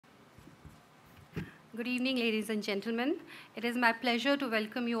Good evening, ladies and gentlemen. It is my pleasure to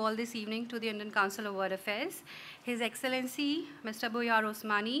welcome you all this evening to the Indian Council of World Affairs. His Excellency, Mr. Bujar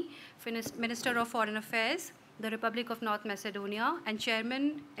Osmani, Minister of Foreign Affairs, the Republic of North Macedonia, and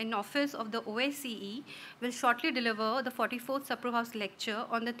Chairman in Office of the OSCE, will shortly deliver the 44th Sapru House lecture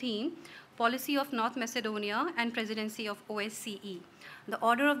on the theme, Policy of North Macedonia and Presidency of OSCE. The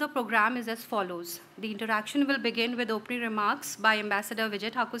order of the program is as follows. The interaction will begin with opening remarks by Ambassador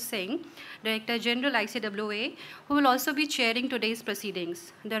Vijay Singh, Director General ICWA, who will also be chairing today's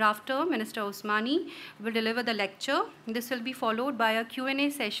proceedings. Thereafter, Minister Osmani will deliver the lecture. This will be followed by a Q&A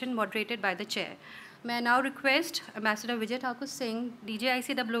session moderated by the chair. May I now request Ambassador Vijay Singh, DG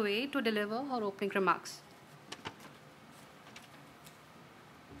ICWA, to deliver her opening remarks.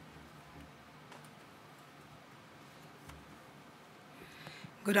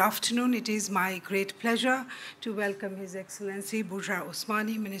 Good afternoon. It is my great pleasure to welcome His Excellency Bujar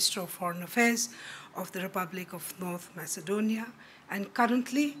Osmani, Minister of Foreign Affairs of the Republic of North Macedonia, and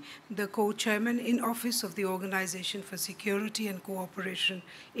currently the co-chairman in office of the Organization for Security and Cooperation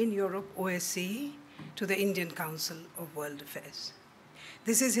in Europe, OSCE, to the Indian Council of World Affairs.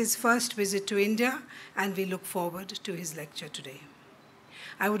 This is his first visit to India, and we look forward to his lecture today.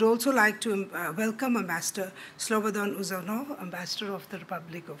 I would also like to welcome Ambassador Slobodan Uzanov, Ambassador of the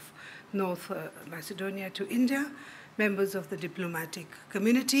Republic of North Macedonia to India, members of the diplomatic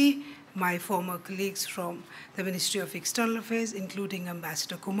community, my former colleagues from the Ministry of External Affairs, including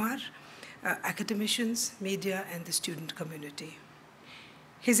Ambassador Kumar, academicians, media, and the student community.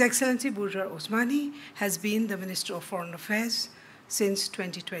 His Excellency Bujar Osmani has been the Minister of Foreign Affairs since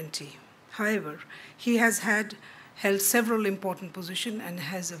 2020. However, he has held several important positions and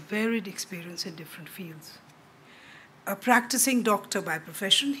has a varied experience in different fields. A practicing doctor by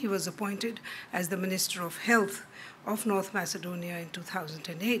profession, he was appointed as the Minister of Health of North Macedonia in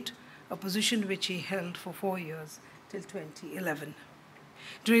 2008, a position which he held for 4 years till 2011.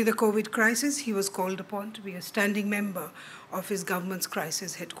 During the COVID crisis, he was called upon to be a standing member of his government's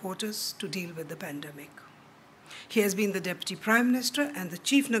crisis headquarters to deal with the pandemic. He has been the Deputy Prime Minister and the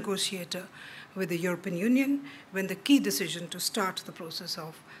Chief Negotiator with the European Union when the key decision to start the process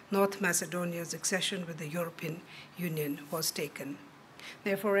of North Macedonia's accession with the European Union was taken.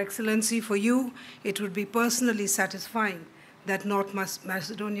 Therefore, Excellency, for you, it would be personally satisfying that North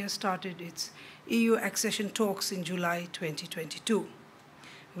Macedonia started its EU accession talks in July 2022.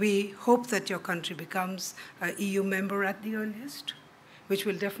 We hope that your country becomes an EU member at the earliest, which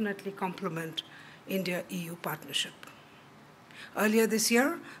will definitely complement India-EU partnership. Earlier this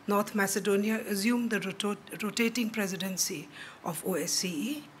year, North Macedonia assumed the rotating presidency of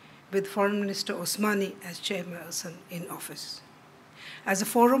OSCE, with Foreign Minister Osmani as chairperson in office. As a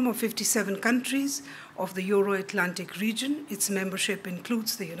forum of 57 countries of the Euro-Atlantic region, its membership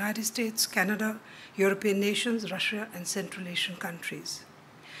includes the United States, Canada, European nations, Russia, and Central Asian countries.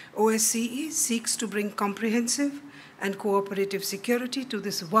 OSCE seeks to bring comprehensive and cooperative security to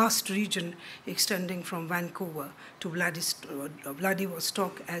this vast region extending from Vancouver to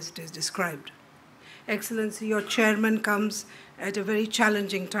Vladivostok, as it is described. Excellency, your chairman comes at a very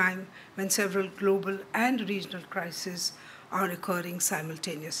challenging time when several global and regional crises are occurring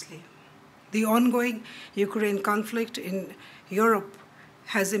simultaneously. The ongoing Ukraine conflict in Europe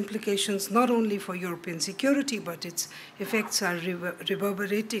has implications not only for European security, but its effects are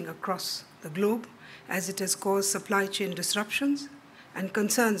reverberating across the globe, as it has caused supply chain disruptions and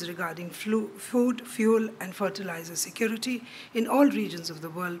concerns regarding food, fuel, and fertilizer security in all regions of the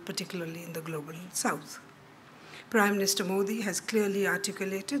world, particularly in the global south. Prime Minister Modi has clearly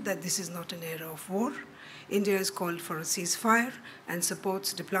articulated that this is not an era of war. India has called for a ceasefire and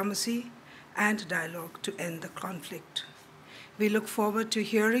supports diplomacy and dialogue to end the conflict. We look forward to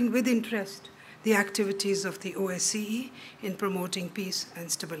hearing with interest the activities of the OSCE in promoting peace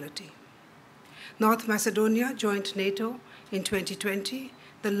and stability. North Macedonia joined NATO in 2020,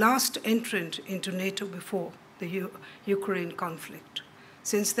 the last entrant into NATO before the Ukraine conflict.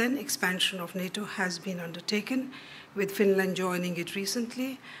 Since then, expansion of NATO has been undertaken, with Finland joining it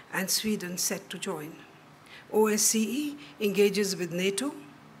recently and Sweden set to join. OSCE engages with NATO.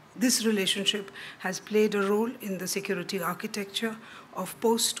 This relationship has played a role in the security architecture of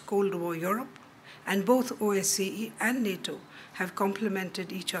post-Cold War Europe, and both OSCE and NATO have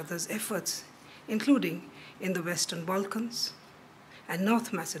complemented each other's efforts, including in the Western Balkans, and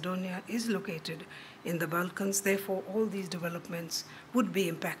North Macedonia is located in the Balkans. Therefore, all these developments would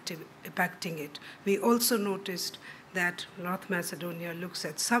be impacting it. We also noticed that North Macedonia looks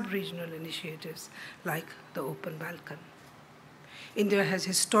at sub-regional initiatives like the Open Balkan. India has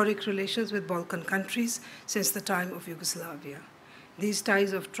historic relations with Balkan countries since the time of Yugoslavia. These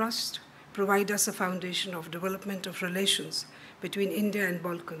ties of trust provide us a foundation of development of relations between India and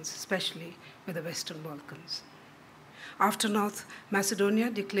Balkans, especially with the Western Balkans. After North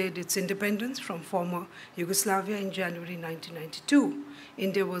Macedonia declared its independence from former Yugoslavia in January 1992,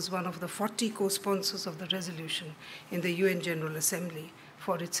 India was one of the 40 co-sponsors of the resolution in the UN General Assembly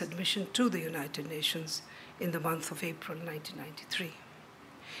for its admission to the United Nations in the month of April 1993.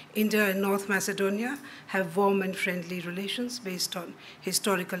 India and North Macedonia have warm and friendly relations based on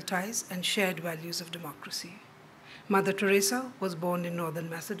historical ties and shared values of democracy. Mother Teresa was born in Northern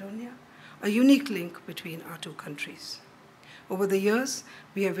Macedonia, a unique link between our two countries. Over the years,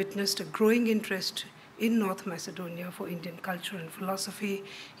 we have witnessed a growing interest in North Macedonia for Indian culture and philosophy,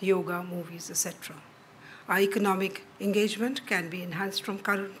 yoga, movies, etc. Our economic engagement can be enhanced from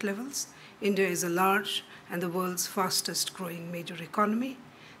current levels. India is a large and the world's fastest growing major economy.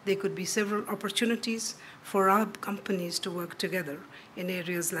 There could be several opportunities for our companies to work together in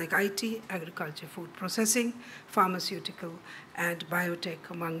areas like IT, agriculture, food processing, pharmaceutical, and biotech,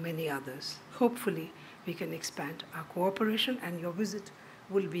 among many others. Hopefully, we can expand our cooperation, and your visit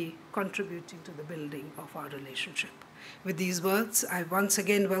will be contributing to the building of our relationship. With these words, I once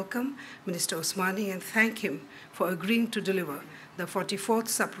again welcome Minister Osmani and thank him for agreeing to deliver the 44th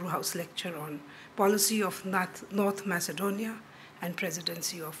Sapru House Lecture on Policy of North Macedonia and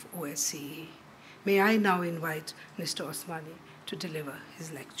Presidency of OSCE. May I now invite Mr. Osmani to deliver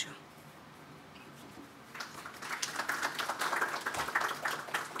his lecture.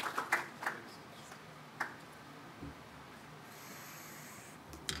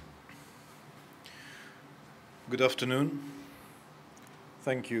 Good afternoon.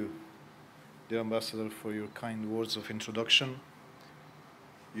 Thank you, dear Ambassador, for your kind words of introduction.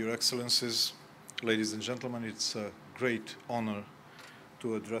 Your Excellencies, ladies and gentlemen, it's a great honor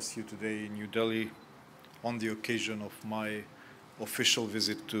to address you today in New Delhi on the occasion of my official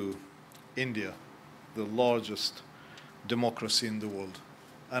visit to India, the largest democracy in the world,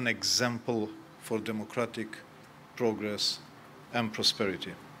 an example for democratic progress and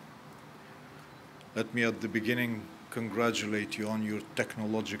prosperity. Let me at the beginning congratulate you on your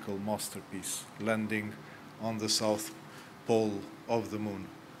technological masterpiece, landing on the south pole of the moon.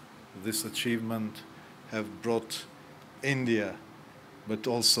 This achievement have brought India, but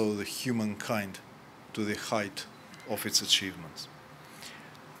also the humankind, to the height of its achievements.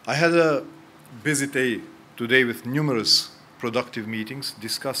 I had a busy day today with numerous productive meetings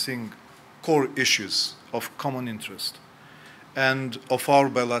discussing core issues of common interest and of our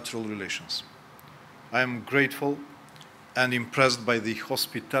bilateral relations. I am grateful and impressed by the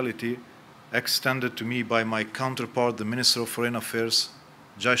hospitality extended to me by my counterpart, the Minister of Foreign Affairs,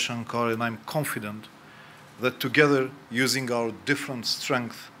 Jai Shankar, and I'm confident that together, using our different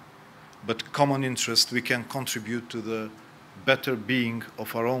strengths but common interest, we can contribute to the better being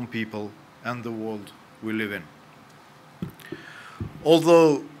of our own people and the world we live in.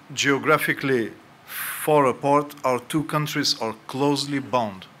 Although geographically far apart, our two countries are closely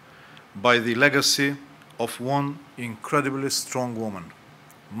bound by the legacy of one incredibly strong woman,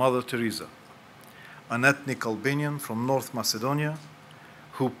 Mother Teresa, an ethnic Albanian from North Macedonia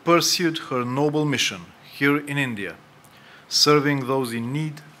who pursued her noble mission here in India, serving those in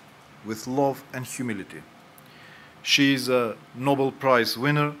need with love and humility. She is a Nobel Prize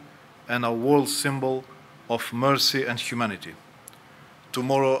winner and a world symbol of mercy and humanity.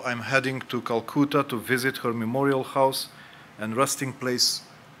 Tomorrow I'm heading to Calcutta to visit her memorial house and resting place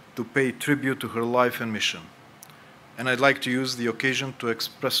to pay tribute to her life and mission. And I'd like to use the occasion to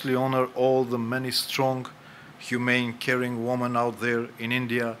expressly honor all the many strong, humane, caring women out there in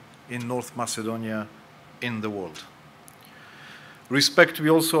India, in North Macedonia, in the world. Respect we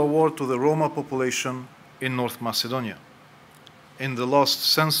also award to the Roma population in North Macedonia. In the last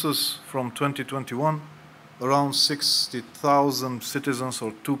census from 2021, around 60,000 citizens,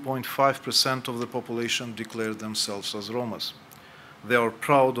 or 2.5% of the population, declared themselves as Romas. They are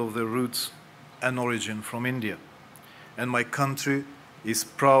proud of their roots and origin from India. And my country is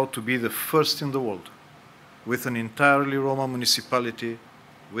proud to be the first in the world with an entirely Roma municipality,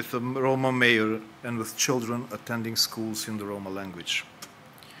 with a Roma mayor, and with children attending schools in the Roma language.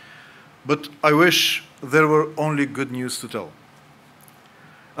 But I wish there were only good news to tell.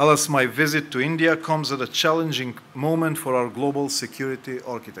 Alas, my visit to India comes at a challenging moment for our global security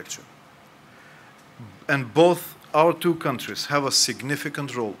architecture. And both our two countries have a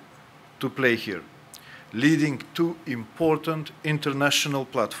significant role to play here, leading two important international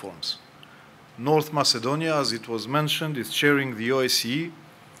platforms. North Macedonia, as it was mentioned, is chairing the OSCE,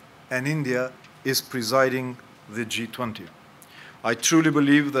 and India is presiding the G20. I truly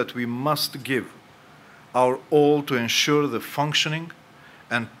believe that we must give our all to ensure the functioning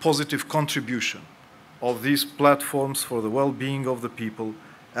and positive contribution of these platforms for the well-being of the people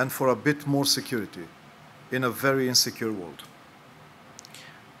and for a bit more security in a very insecure world.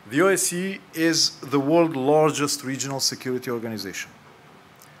 The OSCE is the world's largest regional security organization.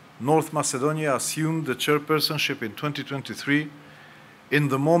 North Macedonia assumed the chairpersonship in 2023 in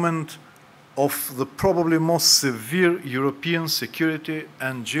the moment of the probably most severe European security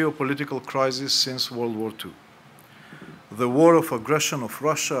and geopolitical crisis since World War II. The war of aggression of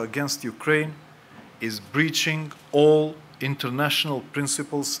Russia against Ukraine is breaching all international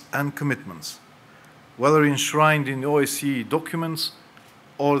principles and commitments, whether enshrined in OSCE documents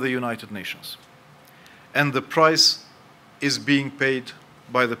or the United Nations. And the price is being paid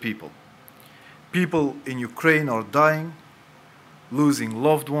by the people. People in Ukraine are dying, losing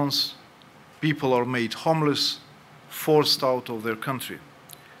loved ones. People are made homeless, forced out of their country,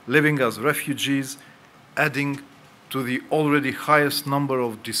 living as refugees, adding to the already highest number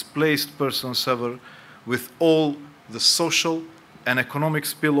of displaced persons ever, with all the social and economic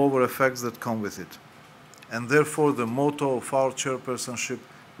spillover effects that come with it. And therefore, the motto of our chairpersonship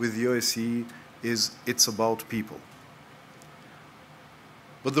with the OSCE is, it's about people.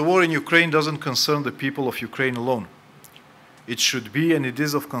 But the war in Ukraine doesn't concern the people of Ukraine alone. It should be, and it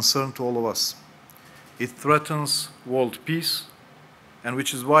is of concern to all of us. It threatens world peace, and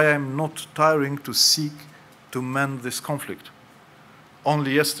which is why I'm not tiring to seek to mend this conflict.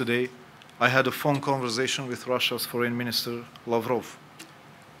 Only yesterday, I had a phone conversation with Russia's Foreign Minister Lavrov.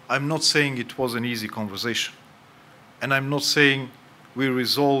 I'm not saying it was an easy conversation, and I'm not saying we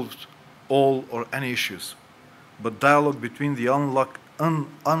resolved all or any issues, but dialogue between the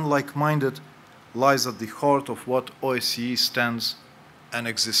unlike-minded lies at the heart of what OSCE stands and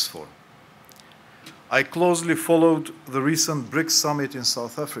exists for. I closely followed the recent BRICS summit in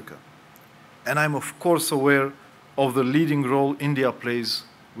South Africa, and I'm of course aware of the leading role India plays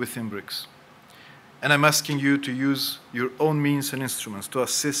within BRICS. And I'm asking you to use your own means and instruments to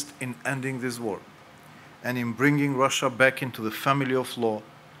assist in ending this war and in bringing Russia back into the family of law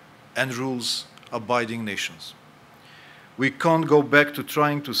and rules-abiding nations. We can't go back to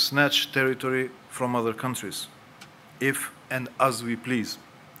trying to snatch territory from other countries, if and as we please.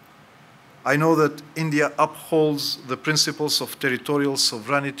 I know that India upholds the principles of territorial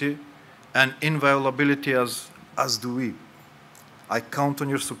sovereignty and inviolability as do we. I count on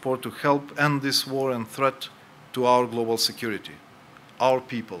your support to help end this war and threat to our global security, our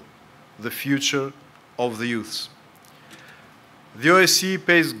people, the future of the youths. The OSCE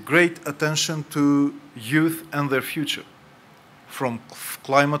pays great attention to youth and their future, from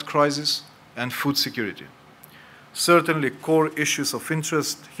climate crisis and food security. Certainly core issues of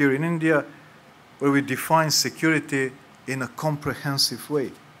interest here in India, where we define security in a comprehensive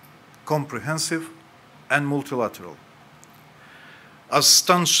way, comprehensive and multilateral. As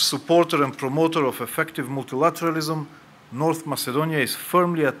staunch supporter and promoter of effective multilateralism, North Macedonia is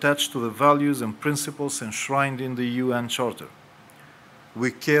firmly attached to the values and principles enshrined in the UN Charter.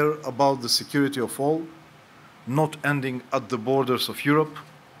 We care about the security of all, not ending at the borders of Europe,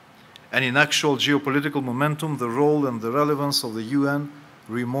 and in actual geopolitical momentum, the role and the relevance of the UN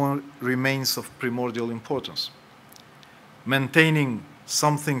remains of primordial importance. Maintaining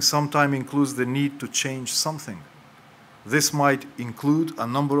something sometimes includes the need to change something. This might include a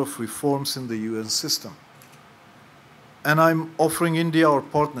number of reforms in the UN system. And I'm offering India our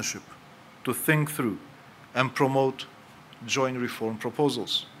partnership to think through and promote joint reform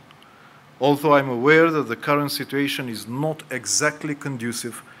proposals. Although I'm aware that the current situation is not exactly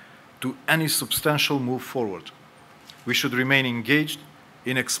conducive to any substantial move forward, we should remain engaged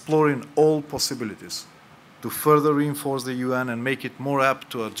in exploring all possibilities to further reinforce the UN and make it more apt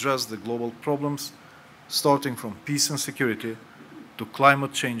to address the global problems, starting from peace and security to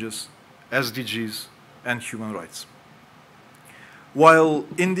climate changes, SDGs, and human rights. While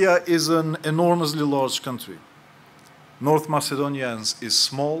India is an enormously large country, North Macedonia is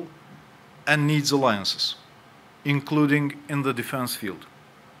small and needs alliances, including in the defense field.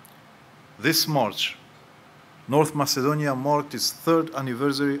 This March, North Macedonia marked its 3rd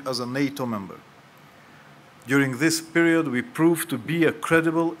anniversary as a NATO member. During this period, we proved to be a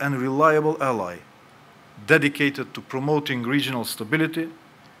credible and reliable ally, dedicated to promoting regional stability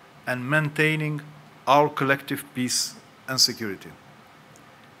and maintaining our collective peace and security.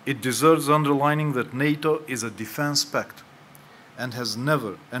 It deserves underlining that NATO is a defense pact and has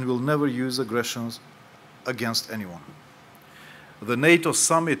never and will never use aggressions against anyone. The NATO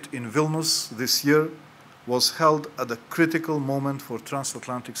summit in Vilnius this year was held at a critical moment for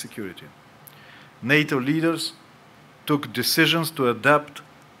transatlantic security. NATO leaders took decisions to adapt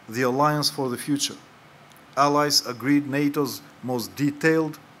the alliance for the future, allies agreed NATO's most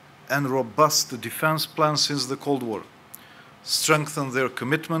detailed and robust defense plan since the Cold War, strengthened their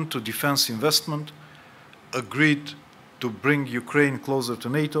commitment to defense investment, agreed to bring Ukraine closer to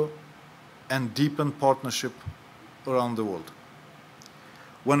NATO, and deepen partnership around the world.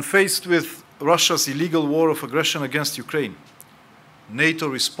 When faced with Russia's illegal war of aggression against Ukraine, NATO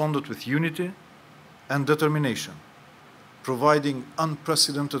responded with unity and determination, providing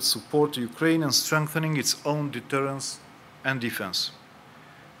unprecedented support to Ukraine and strengthening its own deterrence and defense.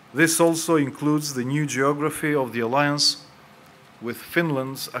 This also includes the new geography of the alliance, with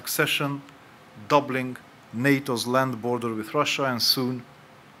Finland's accession doubling NATO's land border with Russia and soon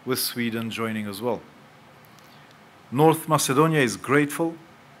with Sweden joining as well. North Macedonia is grateful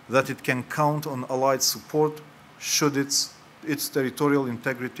that it can count on Allied support should its territorial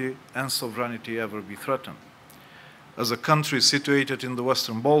integrity and sovereignty ever be threatened. As a country situated in the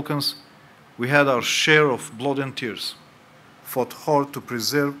Western Balkans, we had our share of blood and tears, fought hard to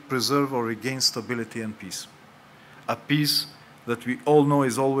preserve or regain stability and peace. A peace that we all know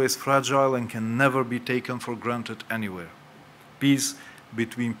is always fragile and can never be taken for granted anywhere. Peace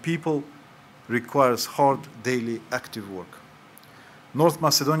between people requires hard, daily, active work. North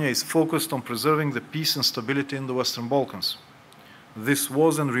Macedonia is focused on preserving the peace and stability in the Western Balkans. This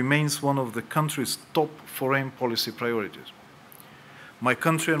was and remains one of the country's top foreign policy priorities. My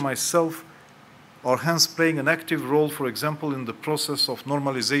country and myself are hence playing an active role, for example, in the process of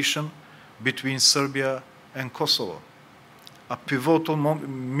normalization between Serbia and Kosovo. A pivotal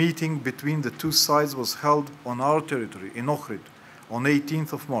meeting between the two sides was held on our territory in Ohrid on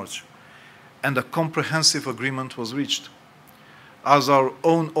 18th of March, and a comprehensive agreement was reached. As our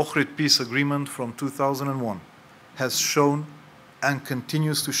own Ohrid peace agreement from 2001 has shown and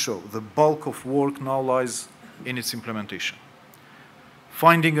continues to show, the bulk of work now lies in its implementation.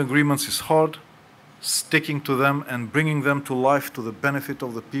 Finding agreements is hard, sticking to them and bringing them to life to the benefit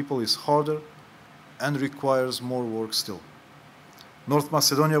of the people is harder and requires more work still. North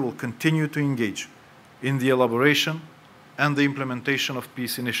Macedonia will continue to engage in the elaboration and the implementation of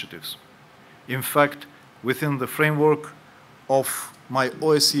peace initiatives. In fact, within the framework of my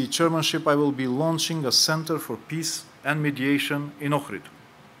OSCE chairmanship, I will be launching a Center for Peace and Mediation in Ohrid.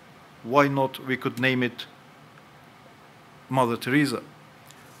 Why not, we could name it Mother Teresa,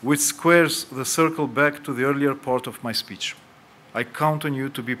 which squares the circle back to the earlier part of my speech. I count on you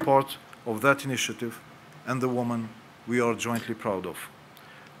to be part of that initiative and the woman we are jointly proud of.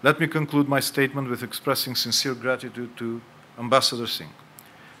 Let me conclude my statement with expressing sincere gratitude to Ambassador Singh,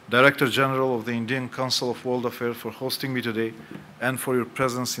 Director General of the Indian Council of World Affairs, for hosting me today and for your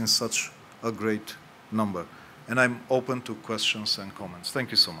presence in such a great number. And I'm open to questions and comments.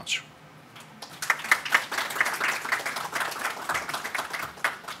 Thank you so much.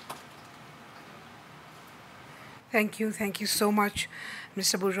 Thank you so much,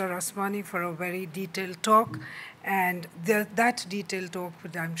 Mr. Bujar Osmani, for a very detailed talk. And that detailed talk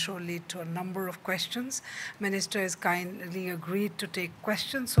would, I'm sure, lead to a number of questions. Minister has kindly agreed to take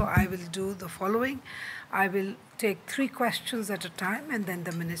questions, so I will do the following. I will take 3 questions at a time, and then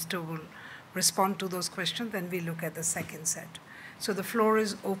the Minister will respond to those questions, then we look at the second set. So the floor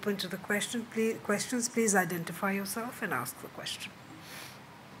is open to the questions. Please identify yourself and ask the question.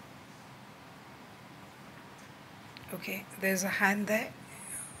 Okay, there's a hand there.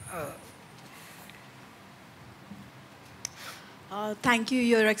 Thank you,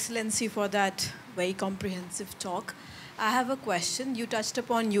 Your Excellency, for that very comprehensive talk. I have a question. You touched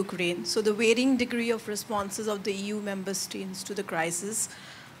upon Ukraine. So the varying degree of responses of the EU member states to the crisis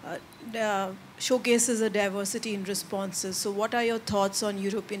showcases a diversity in responses. So what are your thoughts on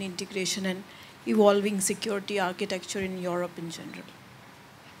European integration and evolving security architecture in Europe in general?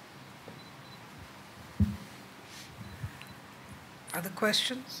 Other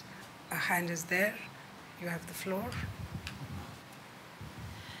questions? A hand is there. You have the floor.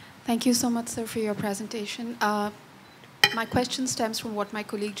 Thank you so much, sir, for your presentation. My question stems from what my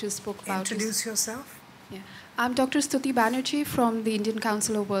colleague just spoke about. Introduce yourself. Yeah. I'm Dr. Stuti Banerjee from the Indian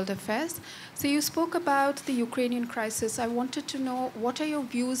Council of World Affairs. So you spoke about the Ukrainian crisis. I wanted to know, what are your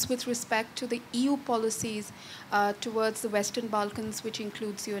views with respect to the EU policies towards the Western Balkans, which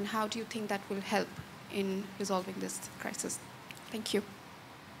includes you, and how do you think that will help in resolving this crisis? Thank you.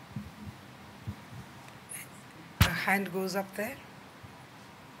 A hand goes up there.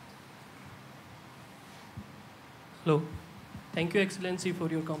 Hello. Thank you, Excellency, for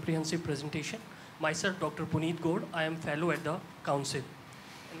your comprehensive presentation. Myself, Dr. Puneet Gaur. I am fellow at the Council.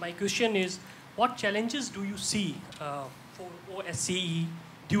 And my question is, what challenges do you see for OSCE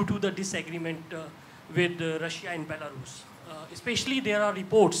due to the disagreement with Russia and Belarus? Especially, there are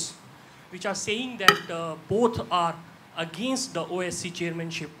reports which are saying that both are against the OSCE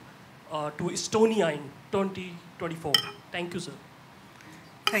chairmanship to Estonia in 2024. Thank you, sir.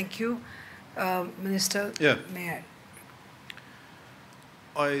 Thank you. Minister, Yeah. may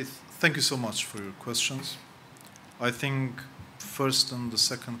I? Thank you so much for your questions. I think first and the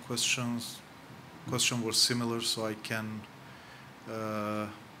second question were similar, so I can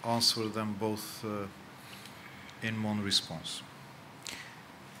answer them both in one response.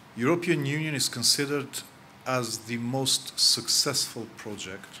 European Union is considered as the most successful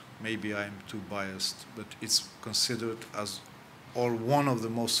project. Maybe I'm too biased, but it's considered as or one of the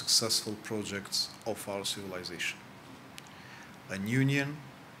most successful projects of our civilization. An union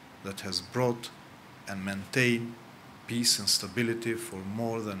that has brought and maintained peace and stability for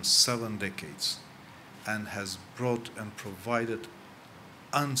more than 7 decades and has brought and provided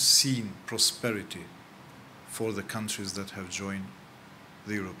unseen prosperity for the countries that have joined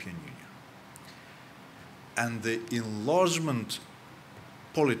the European Union. And the enlargement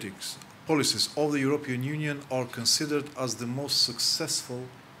policies of the European Union are considered as the most successful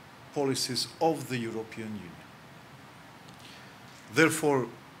policies of the European Union. Therefore,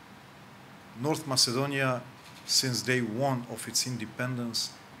 North Macedonia, since day one of its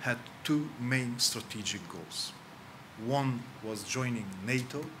independence, had 2 main strategic goals. One was joining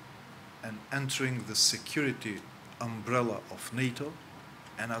NATO and entering the security umbrella of NATO,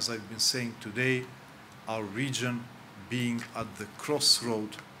 and as I've been saying today, our region being at the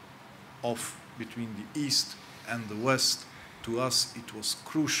crossroad between the East and the West, to us it was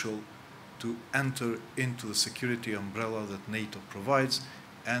crucial to enter into the security umbrella that NATO provides,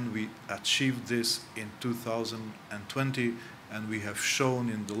 and we achieved this in 2020, and we have shown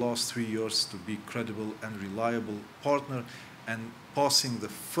in the last 3 years to be credible and reliable partner, and passing the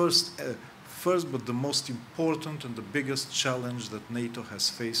first but the most important and the biggest challenge that NATO has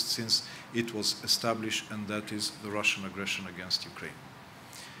faced since it was established, and that is the Russian aggression against Ukraine.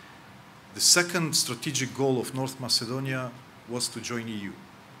 The second strategic goal of North Macedonia was to join EU.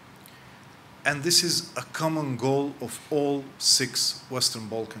 And this is a common goal of all 6 Western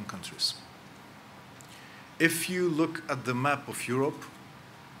Balkan countries. If you look at the map of Europe,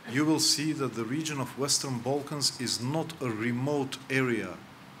 you will see that the region of Western Balkans is not a remote area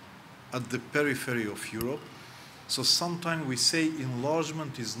at the periphery of Europe. So sometimes we say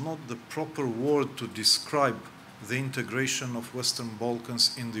enlargement is not the proper word to describe the integration of Western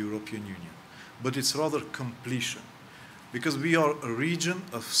Balkans in the European Union, but it's rather completion. Because we are a region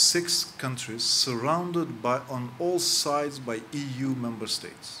of 6 countries surrounded on all sides by EU member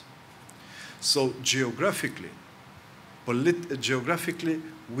states. So geographically,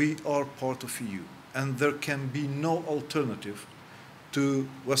 we are part of EU, and there can be no alternative to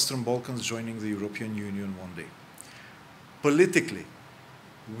Western Balkans joining the European Union one day. Politically,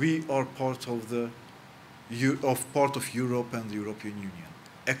 we are part of Europe and the European Union.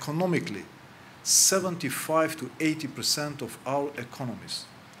 Economically, 75 to 80% of our economies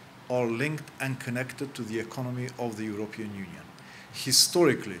are linked and connected to the economy of the European Union.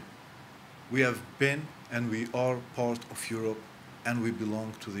 Historically, we have been and we are part of Europe, and we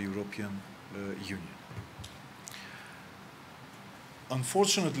belong to the European Union.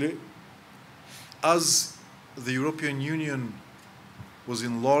 Unfortunately, as the European Union was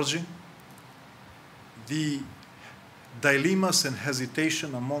enlarging, the dilemmas and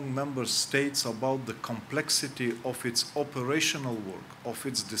hesitation among member states about the complexity of its operational work, of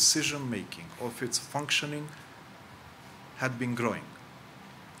its decision-making, of its functioning had been growing.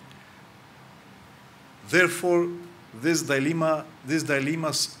 Therefore, these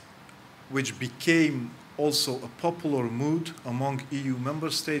dilemmas, which became also a popular mood among EU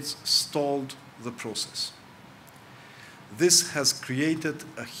member states, stalled the process. This has created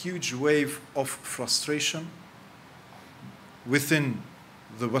a huge wave of frustration within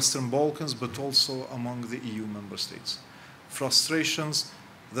the Western Balkans, but also among the EU member states. Frustrations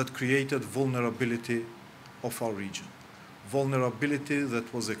that created vulnerability of our region. Vulnerability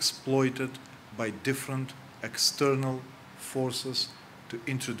that was exploited by different external forces to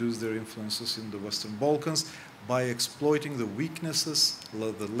introduce their influences in the Western Balkans by exploiting the weaknesses,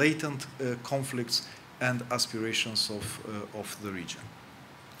 the latent conflicts and aspirations of the region.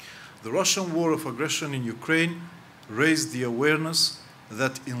 The Russian war of aggression in Ukraine raised the awareness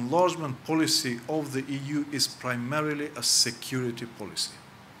that enlargement policy of the EU is primarily a security policy,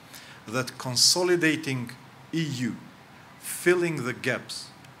 that consolidating EU, filling the gaps,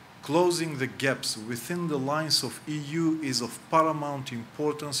 closing the gaps within the lines of EU is of paramount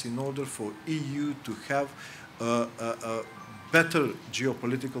importance in order for EU to have a better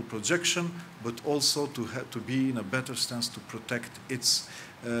geopolitical projection, but also to be in a better stance to protect its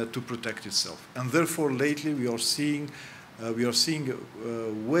to protect itself. And therefore, lately we are seeing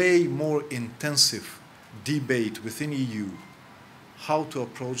way more intensive debate within EU how to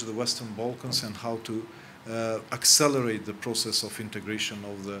approach the Western Balkans and how to accelerate the process of integration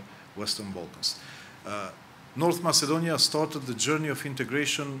of the Western Balkans. North Macedonia started the journey of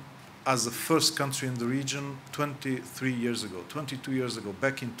integration as the first country in the region 22 years ago,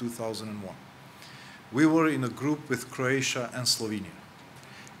 back in 2001. We were in a group with Croatia and Slovenia.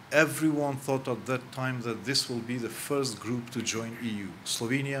 Everyone thought at that time that this will be the first group to join EU: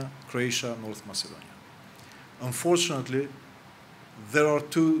 Slovenia, Croatia, North Macedonia. Unfortunately, there are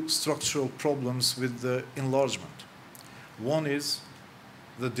two structural problems with the enlargement. One is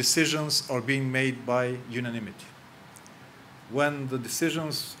the decisions are being made by unanimity. When the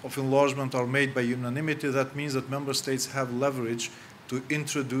decisions of enlargement are made by unanimity, that means that member states have leverage to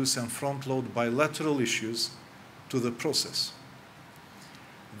introduce and front-load bilateral issues to the process.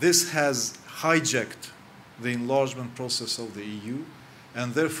 This has hijacked the enlargement process of the EU,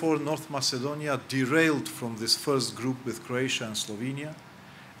 and therefore North Macedonia derailed from this first group with Croatia and Slovenia.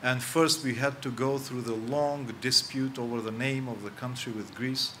 And first we had to go through the long dispute over the name of the country with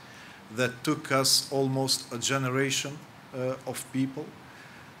Greece that took us almost a generation of people.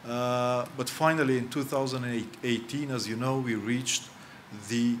 But finally in 2018, as you know, we reached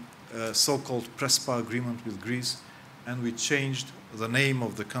the so-called Prespa agreement with Greece, and we changed the name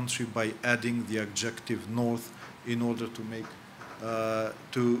of the country by adding the adjective North in order to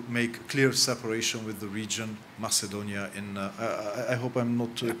make clear separation with the region Macedonia. I hope I'm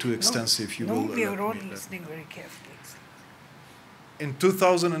not too extensive. We are all listening very carefully. In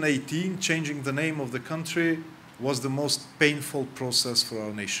 2018, changing the name of the country was the most painful process for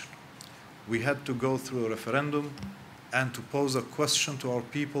our nation. We had to go through a referendum and to pose a question to our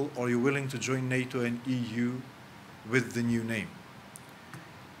people: are you willing to join NATO and EU with the new name?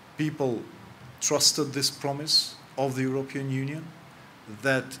 People trusted this promise of the European Union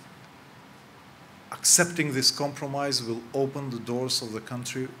that accepting this compromise will open the doors of the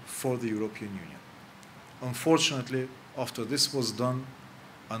country for the European Union. Unfortunately, after this was done,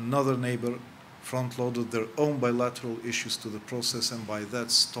 another neighbor front-loaded their own bilateral issues to the process, and by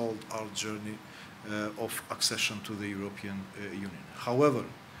that stalled our journey of accession to the European Union. However,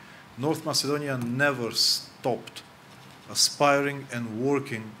 North Macedonia never stopped aspiring and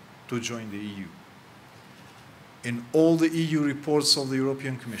working to join the EU. In all the EU reports of the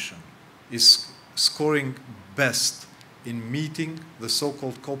European Commission, is scoring best in meeting the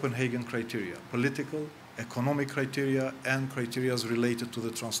so-called Copenhagen criteria: political, economic criteria, and criteria related to the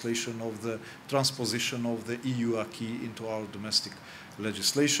transposition of the EU acquis into our domestic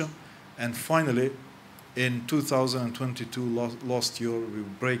legislation. And finally, in 2022, last year, we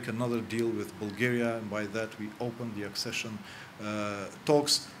break another deal with Bulgaria, and by that we opened the accession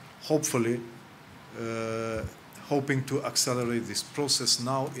talks, hoping to accelerate this process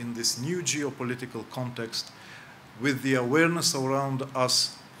now in this new geopolitical context, with the awareness around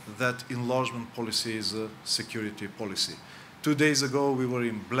us that enlargement policy is a security policy. 2 days ago, we were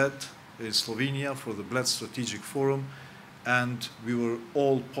in Bled, in Slovenia, for the Bled Strategic Forum, and we were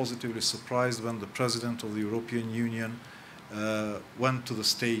all positively surprised when the President of the European Union went to the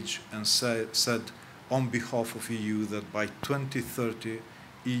stage and said on behalf of EU that by 2030,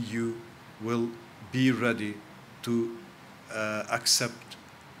 EU will be ready to accept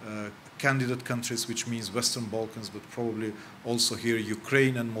candidate countries, which means Western Balkans, but probably also here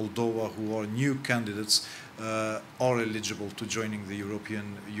Ukraine and Moldova, who are new candidates, are eligible to joining the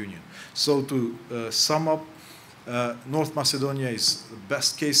European Union. So to sum up, North Macedonia is the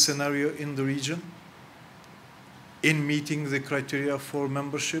best case scenario in the region in meeting the criteria for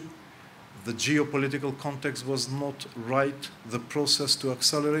membership. The geopolitical context was not right, the process to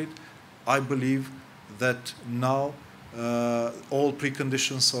accelerate. I believe that now all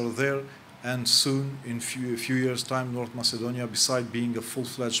preconditions are there, and soon, in a few years' time, North Macedonia, beside being a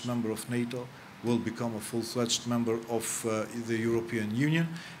full-fledged member of NATO, will become a full-fledged member of the European Union,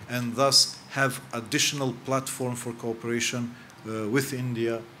 and thus have additional platform for cooperation with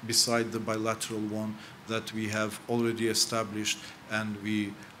India beside the bilateral one that we have already established and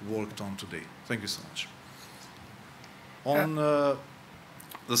we worked on today. Thank you so much. On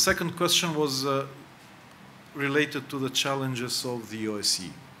the second question was related to the challenges of the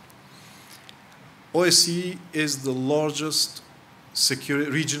OSCE. OSCE is the largest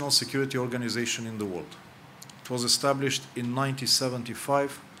regional security organization in the world. It was established in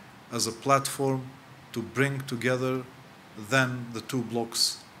 1975 as a platform to bring together then the two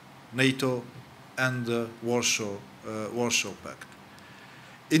blocs, NATO and the Warsaw Pact.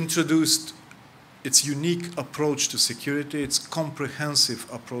 Introduced its unique approach to security, its comprehensive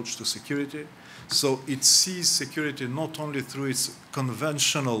approach to security. So it sees security not only through its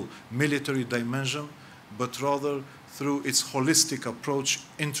conventional military dimension, but rather through its holistic approach,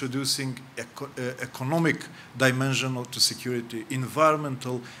 introducing economic dimension to security,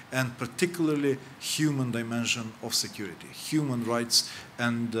 environmental, and particularly human dimension of security, human rights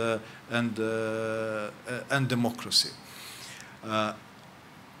and democracy.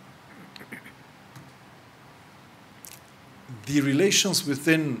 The relations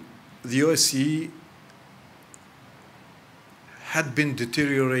within the OSCE had been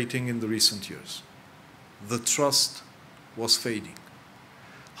deteriorating in the recent years. The trust was fading.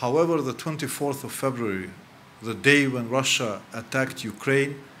 However, the 24th of February, the day when Russia attacked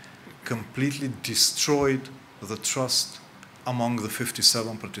Ukraine, completely destroyed the trust among the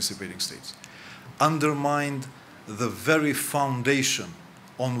 57 participating states, undermined the very foundation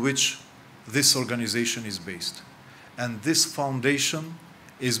on which this organization is based. And this foundation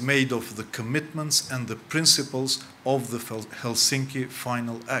is made of the commitments and the principles of the Helsinki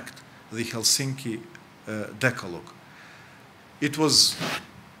Final Act, the Helsinki Decalogue. It was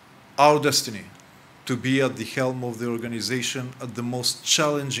our destiny to be at the helm of the organization at the most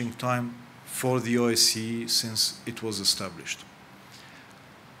challenging time for the OSCE since it was established.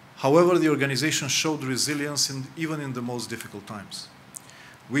 However, the organization showed resilience even in the most difficult times.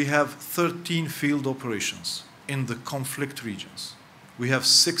 We have 13 field operations in the conflict regions. We have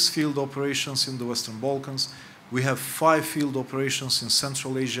 6 field operations in the Western Balkans. We have 5 field operations in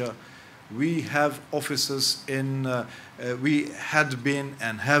Central Asia. We have offices in, we had been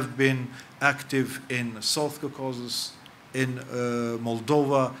and have been active in South Caucasus, in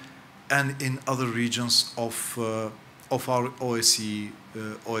Moldova, and in other regions of our OSCE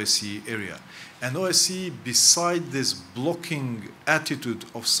area. And OSCE, beside this blocking attitude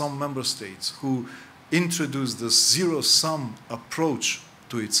of some member states who introduced the zero-sum approach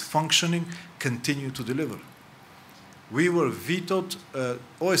to its functioning, continue to deliver. We were vetoed.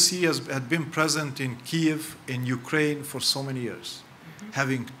 OSCE had been present in Kiev, in Ukraine, for so many years,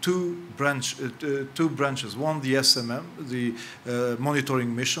 having two branches. One, the SMM, the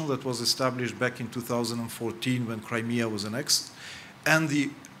monitoring mission that was established back in 2014 when Crimea was annexed, and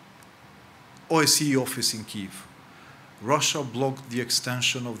the OSCE office in Kiev. Russia blocked the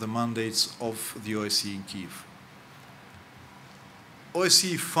extension of the mandates of the OSCE in Kiev.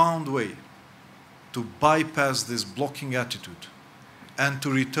 OSCE found a way to bypass this blocking attitude and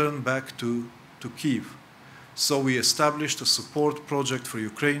to return back to Kiev. So we established a support project for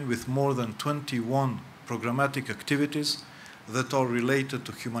Ukraine with more than 21 programmatic activities that are related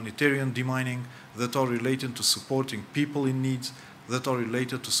to humanitarian demining, that are related to supporting people in need, that are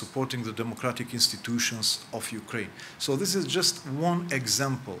related to supporting the democratic institutions of Ukraine. So this is just one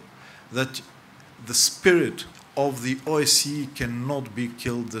example that the spirit of the OSCE cannot be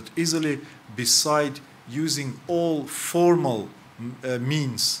killed that easily, beside using all formal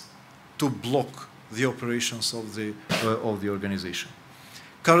means to block the operations of the organization.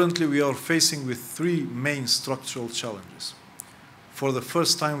 Currently, we are facing with 3 main structural challenges. For the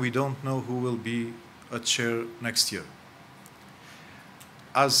first time, we don't know who will be a chair next year.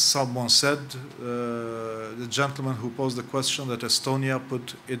 As someone said, the gentleman who posed the question that Estonia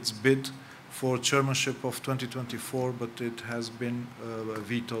put its bid for chairmanship of 2024, but it has been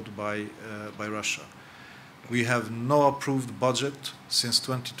vetoed by Russia. We have no approved budget since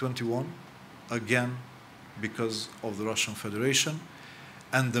 2021, again because of the Russian Federation.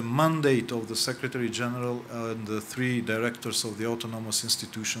 And the mandate of the Secretary General and the 3 directors of the autonomous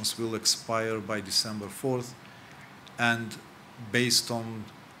institutions will expire by December 4th. And based on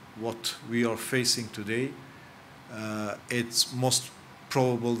what we are facing today, it's most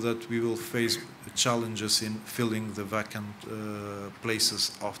probable that we will face challenges in filling the vacant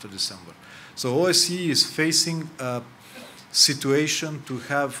places after December. So OSCE is facing a situation to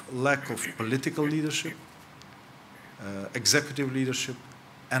have lack of political leadership, executive leadership,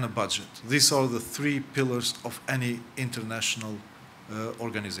 and a budget. These are the 3 pillars of any international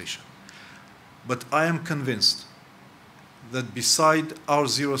organization. But I am convinced that beside our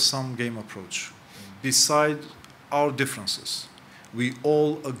zero-sum game approach, beside our differences, we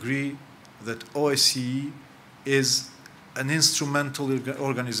all agree that OSCE is an instrumental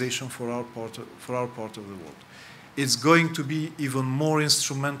organization for our part of the world. It's going to be even more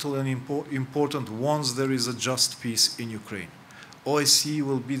instrumental and important once there is a just peace in Ukraine. OSCE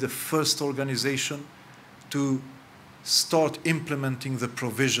will be the first organization to start implementing the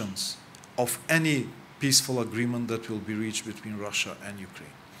provisions of any peaceful agreement that will be reached between Russia and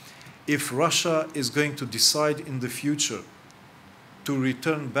Ukraine. If Russia is going to decide in the future to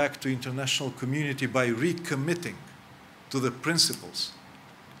return back to international community by recommitting to the principles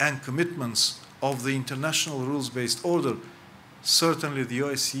and commitments of the international rules-based order, certainly the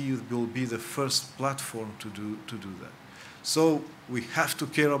OSCE will be the first platform to do that. So we have to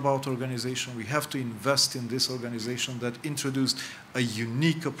care about organization. We have to invest in this organization that introduced a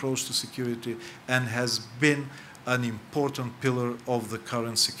unique approach to security and has been an important pillar of the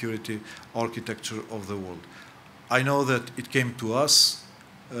current security architecture of the world. I know that it came to us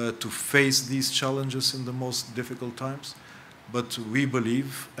to face these challenges in the most difficult times, but we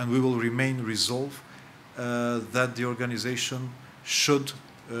believe and we will remain resolved that the organization should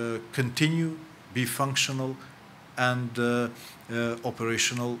continue, be functional, and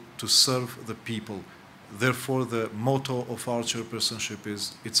operational to serve the people. Therefore, the motto of our chairpersonship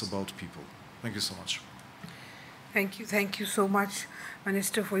is, it's about people. Thank you so much. Thank you so much,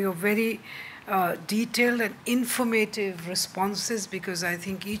 Minister, for your very detailed and informative responses, because I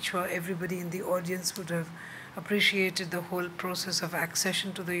think everybody in the audience would have appreciated the whole process of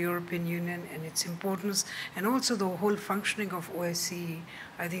accession to the European Union and its importance, and also the whole functioning of OSCE.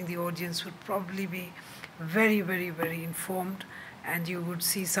 I think the audience would probably be very, very, very informed, and you would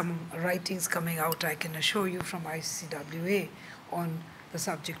see some writings coming out, I can assure you, from ICWA on the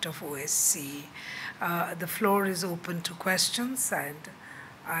subject of OSCE. The floor is open to questions, and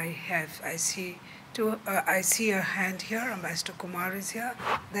I see a hand here. Ambassador Kumar is here.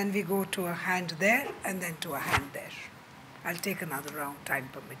 Then we go to a hand there, and then to a hand there. I'll take another round, time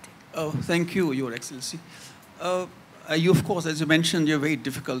permitting. Oh, thank you, Your Excellency. You, of course, as you mentioned, you have a very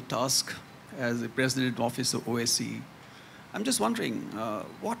difficult task as the President Office of OSCE. I'm just wondering,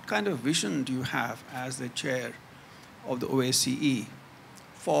 what kind of vision do you have as the chair of the OSCE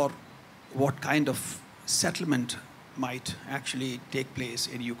for what kind of settlement might actually take place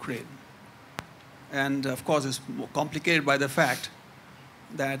in Ukraine? And of course, it's more complicated by the fact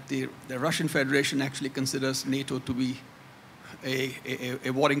that the Russian Federation actually considers NATO to be a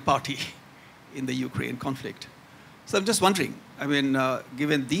warring party in the Ukraine conflict. So I'm just wondering, I mean,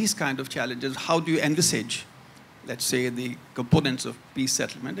 given these kind of challenges, how do you envisage, let's say, the components of peace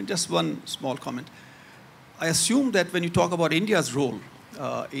settlement? And just one small comment. I assume that when you talk about India's role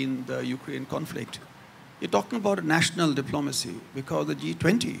in the Ukraine conflict, you're talking about a national diplomacy, because the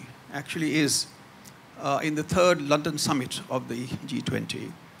G20 actually is in the third London summit of the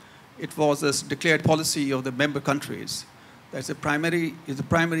G20. It was a declared policy of the member countries that's the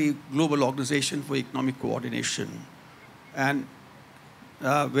primary global organization for economic coordination. And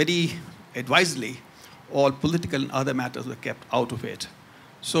very advisedly, all political and other matters were kept out of it.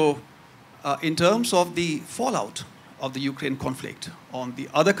 So in terms of the fallout of the Ukraine conflict on the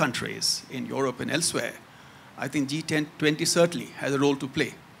other countries in Europe and elsewhere, I think G20 certainly has a role to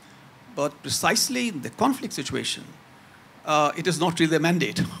play. But precisely in the conflict situation, it is not really the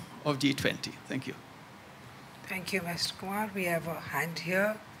mandate of G20. Thank you. Thank you, Mr. Kumar. We have a hand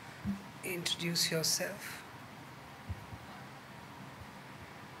here. Introduce yourself.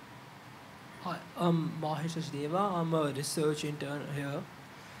 Hi, I'm Mahesh Deva. I'm a research intern here.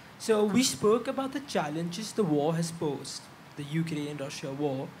 So we spoke about the challenges the war has posed, the Ukraine-Russia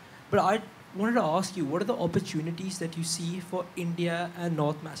war. But I wanted to ask you, what are the opportunities that you see for India and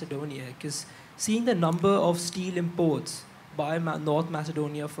North Macedonia? Because seeing the number of steel imports by North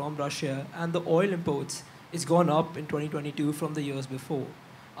Macedonia from Russia and the oil imports, it's gone up in 2022 from the years before.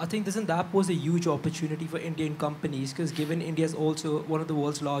 I think doesn't that pose a huge opportunity for Indian companies, because given India is also one of the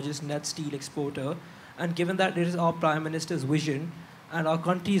world's largest net steel exporter, and given that it is our Prime Minister's vision and our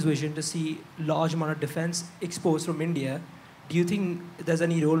country's vision to see large amount of defense exports from India, do you think there's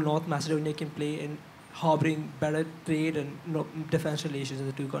any role North Macedonia can play in harboring better trade and defense relations in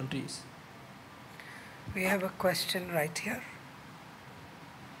the two countries? We have a question right here.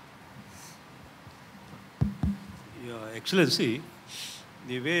 Your Excellency,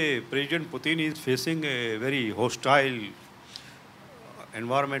 the way President Putin is facing a very hostile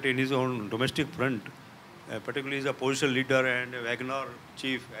environment in his own domestic front, particularly as a opposition leader and Wagner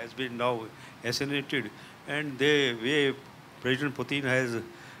chief has been now assassinated, and the way President Putin has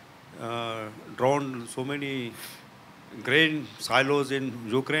drawn so many grain silos in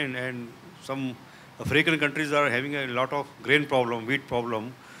Ukraine, and some African countries are having a lot of grain problem, wheat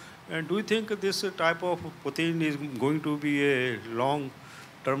problem. And do you think this type of Putin is going to be a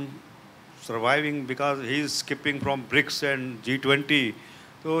long-term surviving, because he is skipping from BRICS and G20?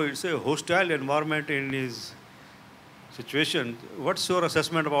 So it's a hostile environment in his situation. What's your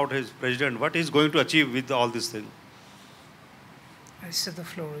assessment about his president? What he's going to achieve with all this thing? I said the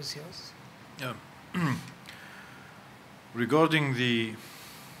floor is yours. Yeah. Regarding the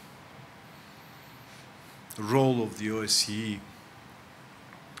role of the OSCE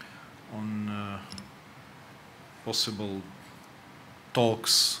on possible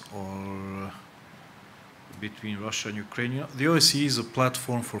talks or between Russia and Ukraine. The OSCE is a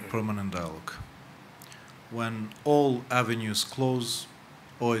platform for permanent dialogue. When all avenues close,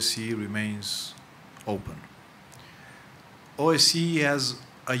 OSCE remains open. OSCE has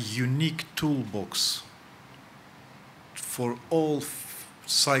a unique toolbox for all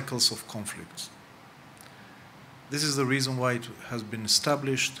cycles of conflicts. This is the reason why it has been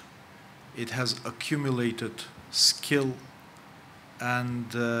established. It has accumulated skill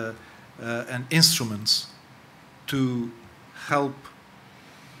and instruments to help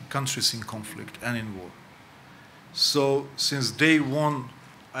countries in conflict and in war. So since day one,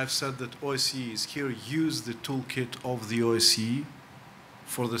 I've said that OSCE is here. Use the toolkit of the OSCE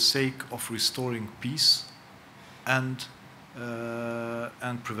for the sake of restoring peace and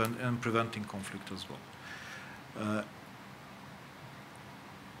preventing conflict as well.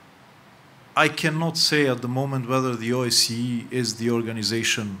 I cannot say at the moment whether the OSCE is the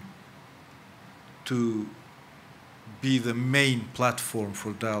organization to be the main platform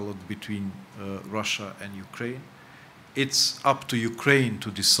for dialogue between Russia and Ukraine. It's up to Ukraine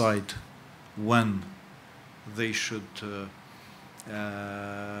to decide when they should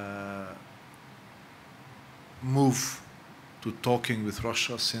move to talking with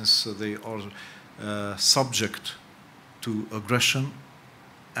Russia, since they are subject to aggression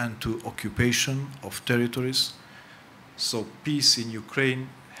and to occupation of territories. So peace in Ukraine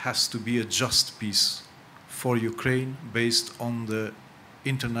has to be a just peace for Ukraine based on the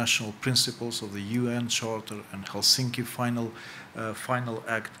international principles of the UN Charter and Helsinki Final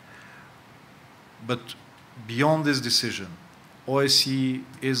Act. But beyond this decision, OSCE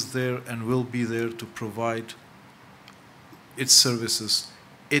is there and will be there to provide its services,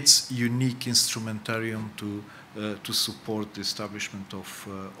 its unique instrumentarium to support the establishment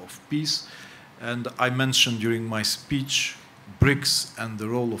of peace. And I mentioned during my speech BRICS and the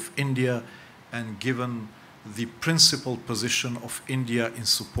role of India, and given the principled position of India in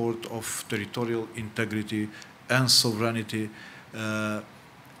support of territorial integrity and sovereignty,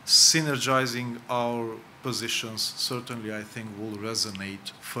 synergizing our positions certainly, I think, will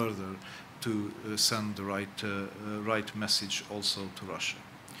resonate further to send the right message also to Russia.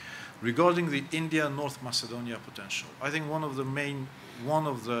 Regarding the India-North Macedonia potential, I think one of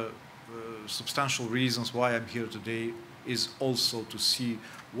the substantial reasons why I'm here today is also to see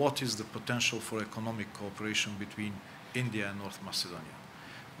what is the potential for economic cooperation between India and North Macedonia.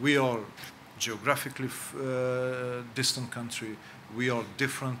 We are geographically distant country, we are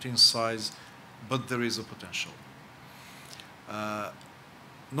different in size, but there is a potential.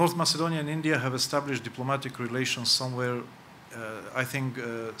 North Macedonia and India have established diplomatic relations somewhere, I think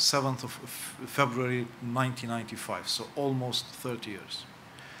 7th of February 1995, so almost 30 years.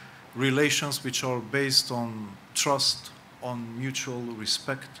 Relations which are based on trust, on mutual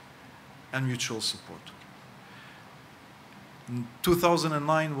respect and mutual support.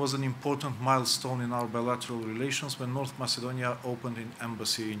 2009 was an important milestone in our bilateral relations when North Macedonia opened an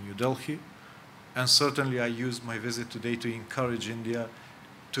embassy in New Delhi, and certainly I used my visit today to encourage India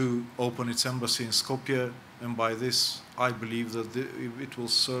to open its embassy in Skopje, and by this I believe that it will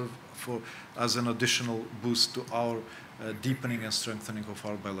serve as an additional boost to our deepening and strengthening of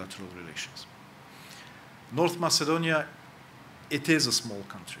our bilateral relations. North Macedonia, it is a small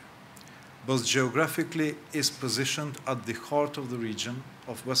country, but geographically is positioned at the heart of the region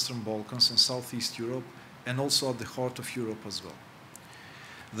of Western Balkans and Southeast Europe, and also at the heart of Europe as well.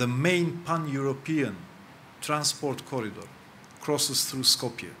 The main pan-European transport corridor crosses through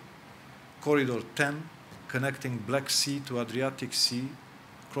Skopje. Corridor 10, connecting Black Sea to Adriatic Sea,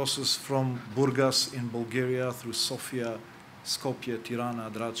 crosses from Burgas in Bulgaria through Sofia, Skopje, Tirana,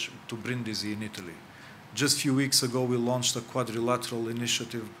 Drac to Brindisi in Italy. Just a few weeks ago, we launched a quadrilateral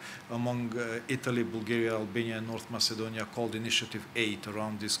initiative among Italy, Bulgaria, Albania, and North Macedonia called Initiative 8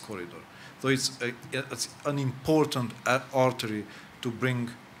 around this corridor. So it's an important artery to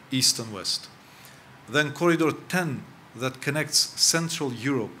bring East and West. Then Corridor 10 that connects Central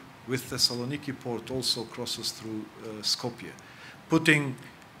Europe with Thessaloniki port also crosses through Skopje, putting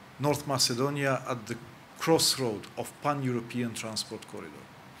North Macedonia at the crossroad of pan-European transport corridor.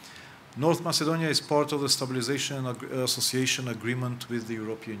 North Macedonia is part of the Stabilization Association Agreement with the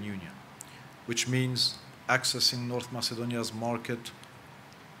European Union, which means accessing North Macedonia's market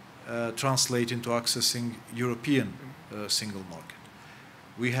translate into accessing European single market.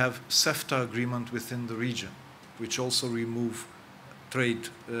 We have CEFTA agreement within the region, which also remove trade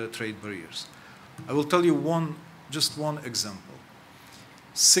barriers. I will tell you just one example.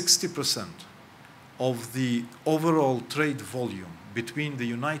 60% of the overall trade volume between the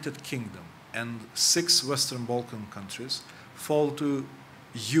United Kingdom and 6 Western Balkan countries fall to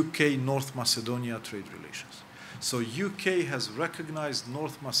UK-North Macedonia trade relations. So UK has recognized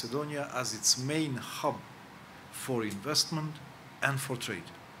North Macedonia as its main hub for investment and for trade.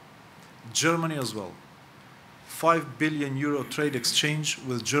 Germany as well. 5 billion euro trade exchange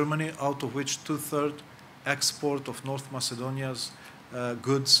with Germany, out of which 2/3 export of North Macedonia's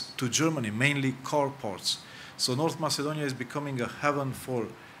goods to Germany, mainly car parts. So North Macedonia is becoming a heaven for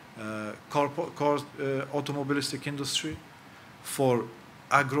automobilistic industry, for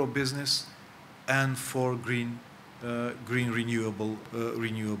agro-business, and for green renewable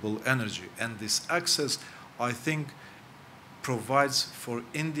energy. And this access, I think, provides for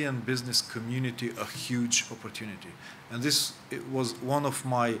Indian business community a huge opportunity. And this was one of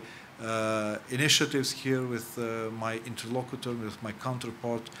my initiatives here with my interlocutor, with my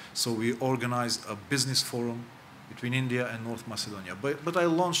counterpart. So we organized a business forum between India and North Macedonia. But I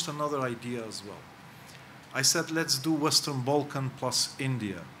launched another idea as well. I said, let's do Western Balkan plus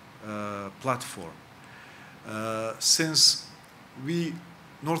India platform. Since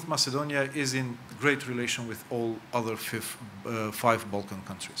North Macedonia is in great relation with all other 5 Balkan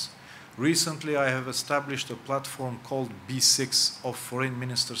countries. Recently, I have established a platform called B6 of Foreign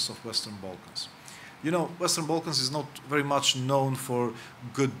Ministers of Western Balkans. You know, Western Balkans is not very much known for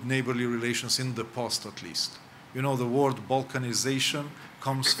good neighborly relations in the past, at least. You know, the word Balkanization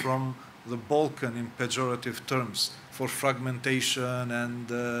comes from the Balkan in pejorative terms for fragmentation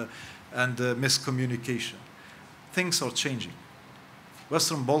and miscommunication. Things are changing.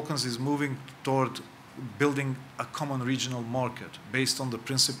 Western Balkans is moving toward building a common regional market based on the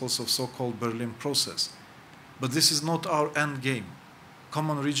principles of so-called Berlin process. But this is not our end game.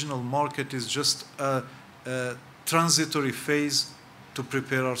 Common regional market is just a transitory phase to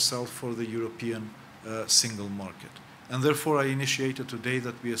prepare ourselves for the European single market. And therefore, I initiated today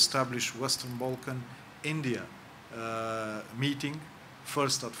that we establish Western Balkan India meeting,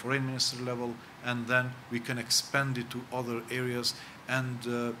 first at foreign minister level, and then we can expand it to other areas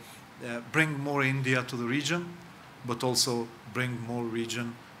and bring more India to the region, but also bring more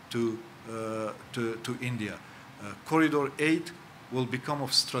region to India. Corridor 8 will become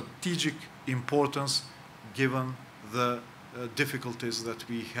of strategic importance given the difficulties that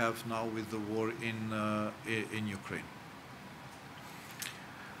we have now with the war in Ukraine.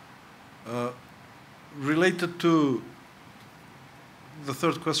 Related to the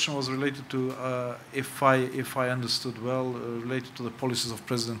third question was related to, if I understood well, related to the policies of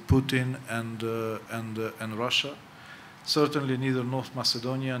President Putin and Russia. Certainly, neither North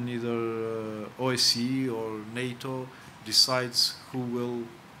Macedonia, neither OSCE or NATO decides who will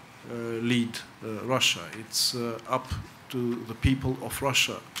lead Russia. It's up to the people of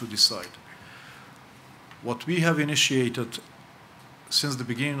Russia to decide. What we have initiated since the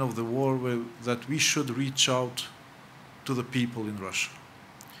beginning of the war was that we should reach out to the people in Russia.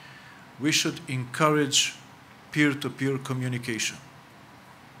 We should encourage peer-to-peer communication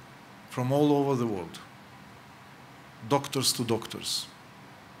from all over the world, doctors to doctors,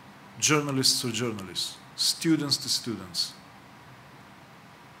 journalists to journalists, students to students.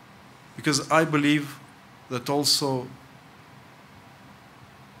 Because I believe that also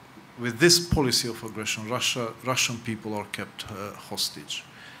with this policy of aggression, Russian people are kept hostage.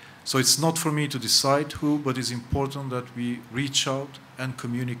 So it's not for me to decide who, but it's important that we reach out and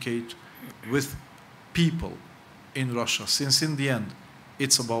communicate with people in Russia, since in the end,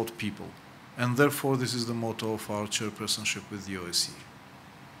 it's about people. And therefore, this is the motto of our chairpersonship with the OSCE.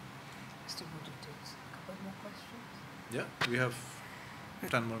 Mr. Bujar takes a couple more questions. Yeah, we have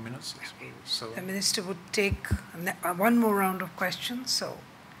 10 more minutes. The Minister would take one more round of questions. So,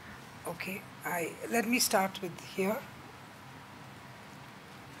 okay, let me start with here.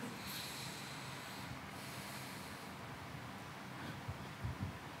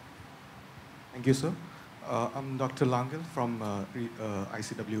 Thank you, sir. I'm Dr. Langal from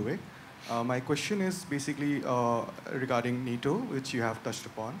ICWA. My question is basically regarding NATO, which you have touched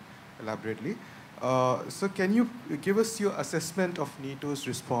upon elaborately. So can you give us your assessment of NATO's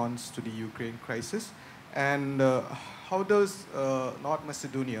response to the Ukraine crisis? And how does North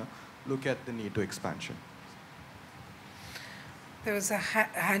Macedonia look at the NATO expansion? There was a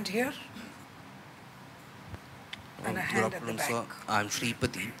hand here. And a hand at the back. Sir. I'm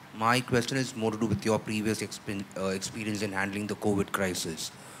Shripati. My question is more to do with your previous experience in handling the COVID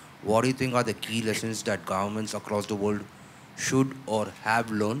crisis. What do you think are the key lessons that governments across the world should or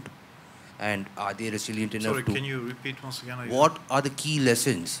have learned? And are they resilient enough to... Sorry, can you repeat once again? What are the key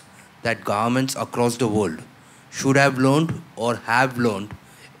lessons that governments across the world should have learned or have learned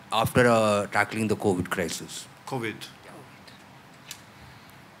after tackling the COVID crisis? COVID.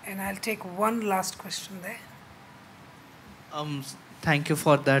 And I'll take one last question there. Thank you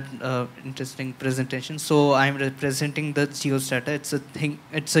for that interesting presentation. So I'm representing the Geostata.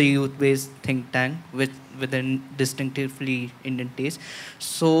 It's a youth-based think tank with a distinctively Indian taste.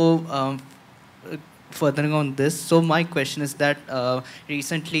 So furthering on this, so my question is that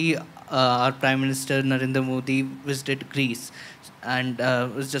recently our Prime Minister Narendra Modi visited Greece, and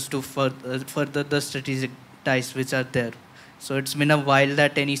was just to further the strategic ties which are there. So it's been a while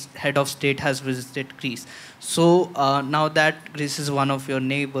that any head of state has visited Greece. So now that Greece is one of your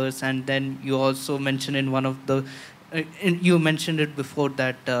neighbors, and then you also mentioned in one of the, you mentioned it before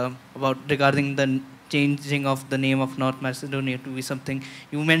that about regarding the changing of the name of North Macedonia to be something,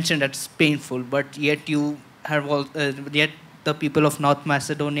 you mentioned that's painful, but yet you have yet the people of North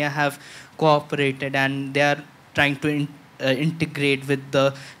Macedonia have cooperated and they are trying to integrate with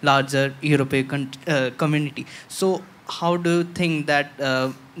the larger European community. So how do you think that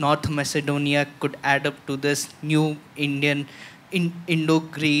North Macedonia could add up to this new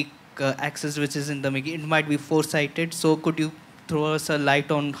Indo-Greek axis which is in the making? It might be foresighted. So could you throw us a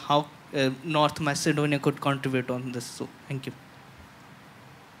light on how North Macedonia could contribute on this? So thank you.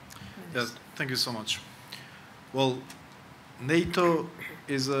 Yes, thank you so much. Well, NATO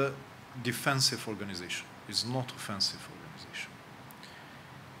is a defensive organization. It's not offensive organization.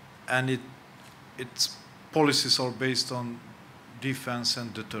 And its policies are based on defense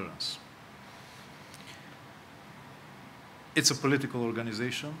and deterrence. It's a political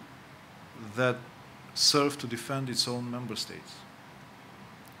organization that serves to defend its own member states,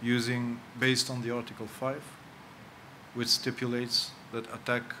 based on the Article 5, which stipulates that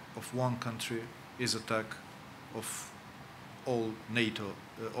attack of one country is attack of all NATO,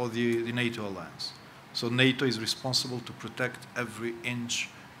 or the NATO alliance. So NATO is responsible to protect every inch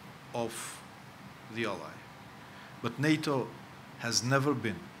of the ally. But NATO has never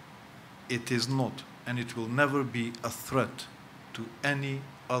been, it is not, and it will never be a threat to any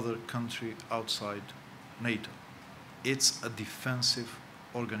other country outside NATO. It's a defensive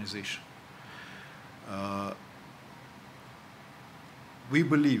organization. We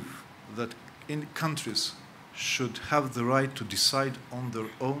believe that countries should have the right to decide on their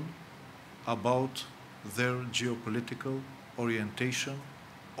own about their geopolitical orientation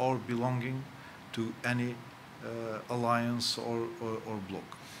or belonging to any alliance or bloc.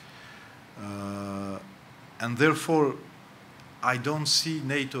 And therefore, I don't see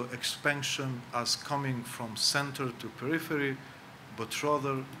NATO expansion as coming from center to periphery, but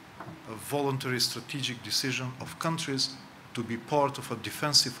rather a voluntary strategic decision of countries to be part of a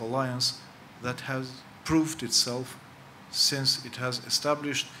defensive alliance that has proved itself since it has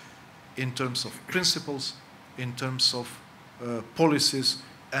established in terms of principles, in terms of policies,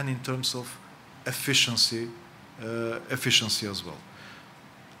 and in terms of efficiency as well.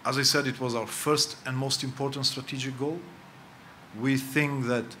 As I said, it was our first and most important strategic goal. We think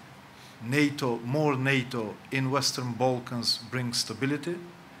that more NATO in Western Balkans brings stability,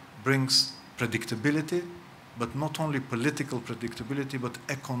 brings predictability, but not only political predictability, but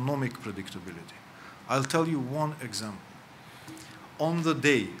economic predictability. I'll tell you one example. On the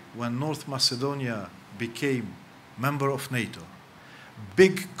day when North Macedonia became member of NATO,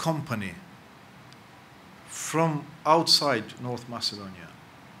 big company from outside North Macedonia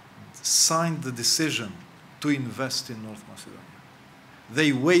signed the decision to invest in North Macedonia.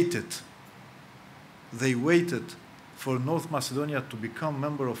 They waited for North Macedonia to become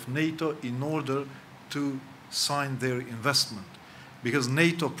member of NATO in order to sign their investment, because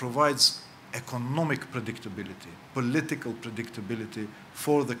NATO provides economic predictability, political predictability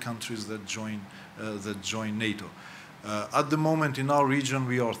for the countries that join NATO. At the moment in our region,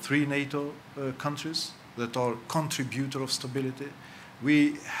 we are 3 NATO countries that are contributor of stability.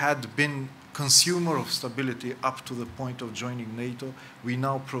 We had been consumer of stability up to the point of joining NATO. We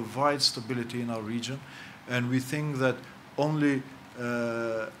now provide stability in our region, and we think that only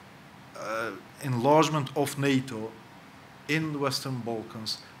enlargement of NATO in the Western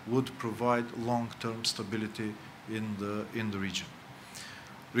Balkans would provide long-term stability in the region.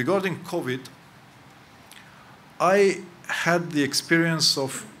 Regarding COVID, I had the experience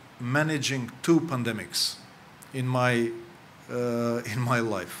of managing 2 pandemics in my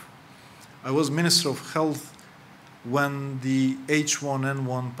life. I was Minister of Health when the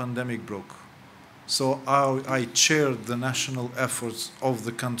H1N1 pandemic broke. So I chaired the national efforts of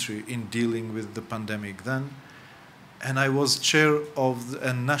the country in dealing with the pandemic then. And I was chair of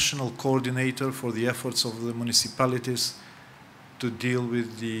a national coordinator for the efforts of the municipalities to deal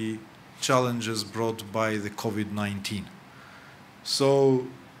with the challenges brought by the COVID-19. So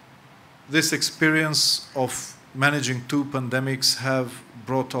this experience of managing two pandemics have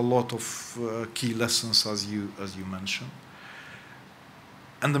brought a lot of key lessons, as you mentioned.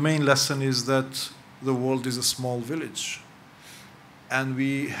 And the main lesson is that the world is a small village, and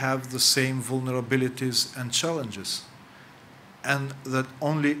we have the same vulnerabilities and challenges, and that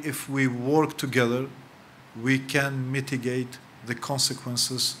only if we work together we can mitigate the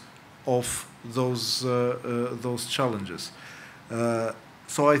consequences of those challenges.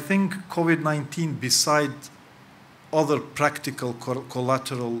 So I think COVID-19, beside other practical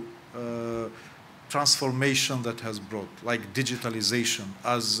collateral transformation that has brought, like digitalization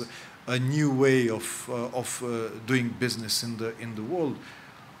as a new way of doing business in the world,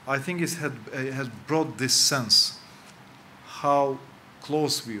 I think it has brought this sense how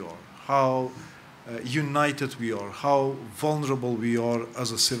close we are, how united we are, how vulnerable we are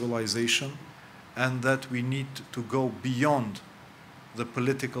as a civilization, and that we need to go beyond the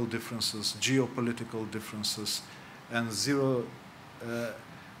political differences, geopolitical differences, and zero-sum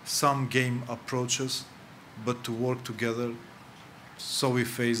game approaches, but to work together so we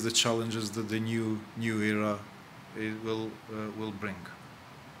face the challenges that the new era will bring.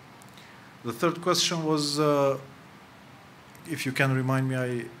 The third question was, if you can remind me,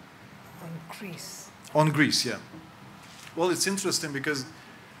 On Greece. On Greece, yeah. Well, it's interesting because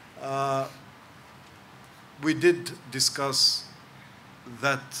we did discuss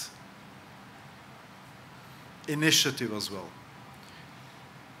that initiative as well.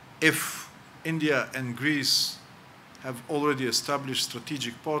 If India and Greece have already established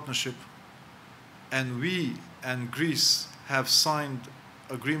strategic partnership, and we and Greece have signed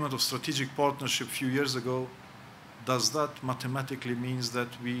agreement of strategic partnership a few years ago, does that mathematically means that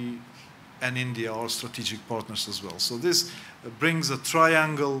we and India are strategic partners as well? So this brings a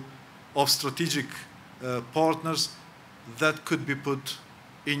triangle of strategic partners that could be put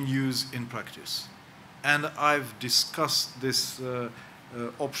in use in practice. And I've discussed this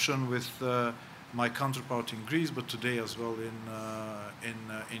option with my counterpart in Greece, but today as well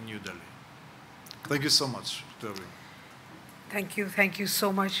in New Delhi. Thank you so much to everyone. Thank you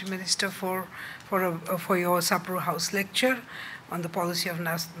so much, Minister, for your Sapru House lecture on the policy of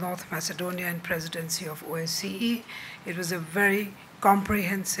North Macedonia and Presidency of OSCE. It was a very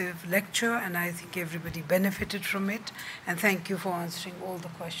comprehensive lecture, and I think everybody benefited from it. And thank you for answering all the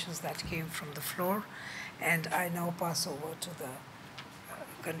questions that came from the floor. And I now pass over to the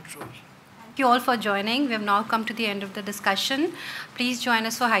control. Thank you all for joining. We have now come to the end of the discussion. Please join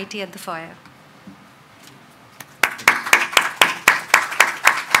us for high tea at the foyer.